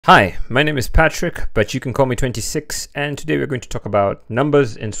Hi, my name is Patrick, but you can call me 26, and today we're going to talk about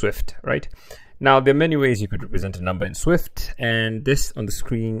numbers in Swift, right? Now, there are many ways you could represent a number in Swift, and this on the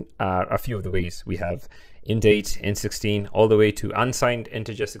screen are a few of the ways. We have int8, int16, all the way to unsigned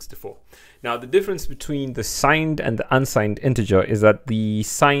integer 64. Now, the difference between the signed and the unsigned integer is that the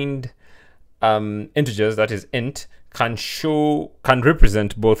signed integers, that is int, can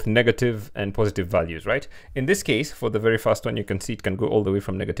represent both negative and positive values, right? In this case, for the very first one, you can see it can go all the way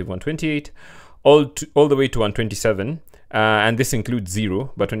from negative 128 all the way to 127, and this includes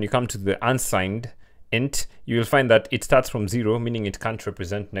 0. But when you come to the unsigned int, you will find that it starts from 0, meaning it can't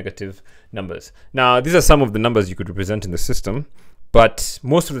represent negative numbers. Now, these are some of the numbers you could represent in the system, but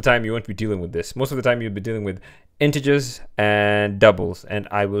most of the time you won't be dealing with this. Most of the time you'll be dealing with integers and doubles, and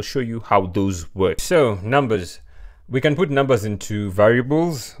I will show you how those work. So, numbers. We can put numbers into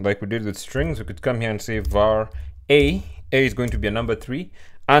variables like we did with strings. We could come here and say var a is going to be a number 3,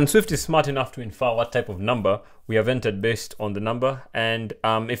 and Swift is smart enough to infer what type of number we have entered based on the number, and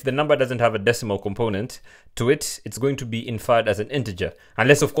if the number doesn't have a decimal component to it, it's going to be inferred as an integer,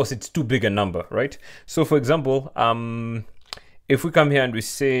 unless of course it's too big a number, right? So for example, if we come here and we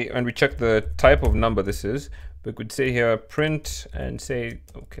say, and we check the type of number this is, we could say here print and say,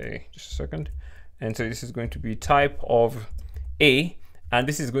 okay, just a second. And so this is going to be type of a, and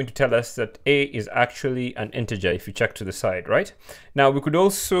this is going to tell us that a is actually an integer if you check to the side, right? Now we could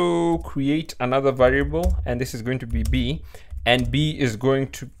also create another variable, and this is going to be b, and b is going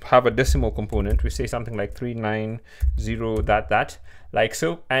to have a decimal component. We say something like 390 that, like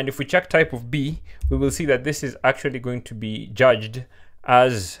so. And if we check type of b, we will see that this is actually going to be judged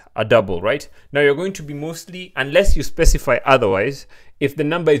as a double, right? Now you're going to be mostly, unless you specify otherwise, if the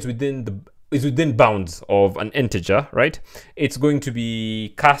number is within bounds of an integer, right, it's going to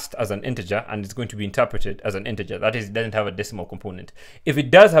be cast as an integer and it's going to be interpreted as an integer. That is, it doesn't have a decimal component. If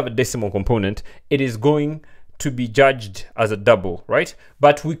it does have a decimal component, it is going to be judged as a double, right?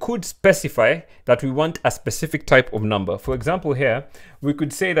 But we could specify that we want a specific type of number. For example, here we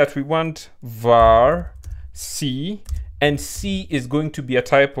could say that we want var c, and c is going to be a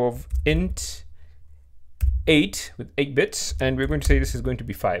type of int 8 with 8 bits, and we're going to say this is going to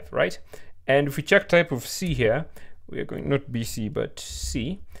be 5, right? And if we check type of C here, we are going, not BC, but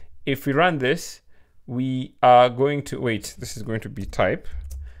C. If we run this, we are going to, wait, this is going to be type.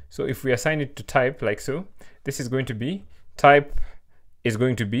 So if we assign it to type like so, this is going to be, type is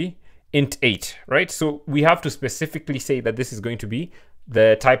going to be int 8, right? So we have to specifically say that this is going to be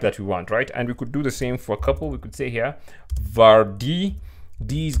the type that we want, right? And we could do the same for a couple. We could say here, var d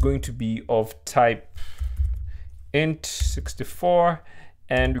is going to be of type int 64,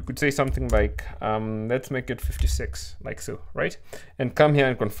 and we could say something like, let's make it 56, like so, right? And come here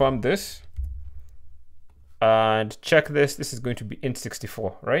and confirm this, and check this. This is going to be int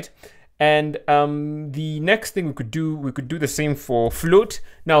 64, right? And the next thing we could do the same for float.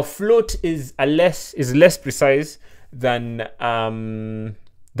 Now, float is less precise than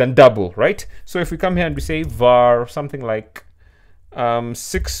double, right? So if we come here and we say var something like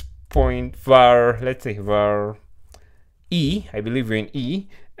 6 point var, let's say var E, I believe we're in E,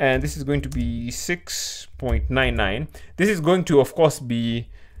 and this is going to be 6.99. This is going to, of course, be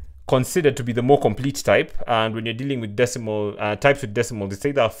considered to be the more complete type. And when you're dealing with decimal types with decimals, it's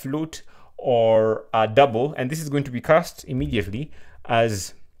either a float or a double, and this is going to be cast immediately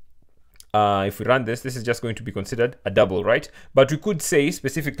as if we run this, this is just going to be considered a double, right? But we could say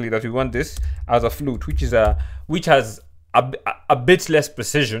specifically that we want this as a float, which has a bit less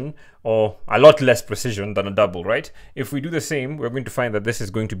precision, or a lot less precision than a double, right? If we do the same, we're going to find that this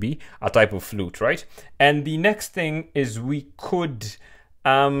is going to be a type of float, right? And the next thing is we could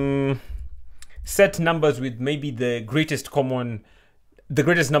set numbers with maybe the greatest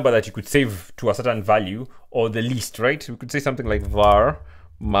number that you could save to a certain value, or the least, right? We could say something like var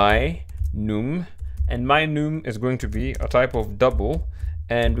my num, and my num is going to be a type of double,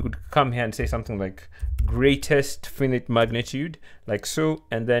 and we could come here and say something like greatest finite magnitude, like so,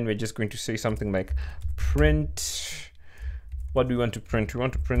 and then we're just going to say something like print, what do we want to print? We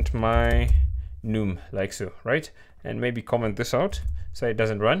want to print my num, like so, right? And maybe comment this out so it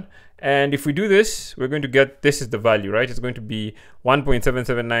doesn't run. And if we do this, we're going to get, this is the value, right? It's going to be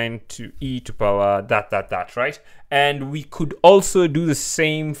 1.779 to e to power that, right? And we could also do the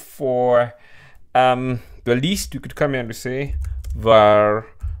same for the least. We could come here and we say var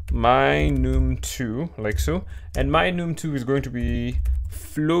my num2, like so, and my num2 is going to be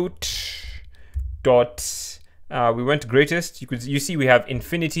float dot we went greatest. You see we have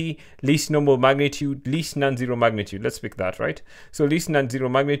infinity, least normal magnitude, least non-zero magnitude. Let's pick that, right? So least non-zero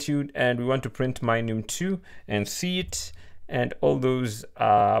magnitude, and we want to print my num2 and see it, and all those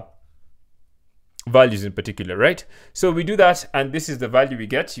values in particular, right? So we do that, and this is the value we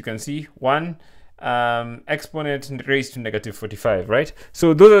get. You can see 1 exponent raised to negative 45, right?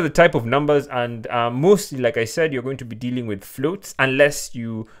 So those are the type of numbers, and mostly, like I said, you're going to be dealing with floats unless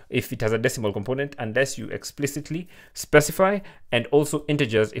you, if it has a decimal component, unless you explicitly specify, and also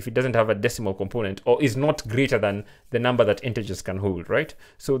integers if it doesn't have a decimal component or is not greater than the number that integers can hold, right?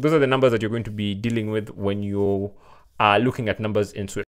 So those are the numbers that you're going to be dealing with when you are looking at numbers in Swift.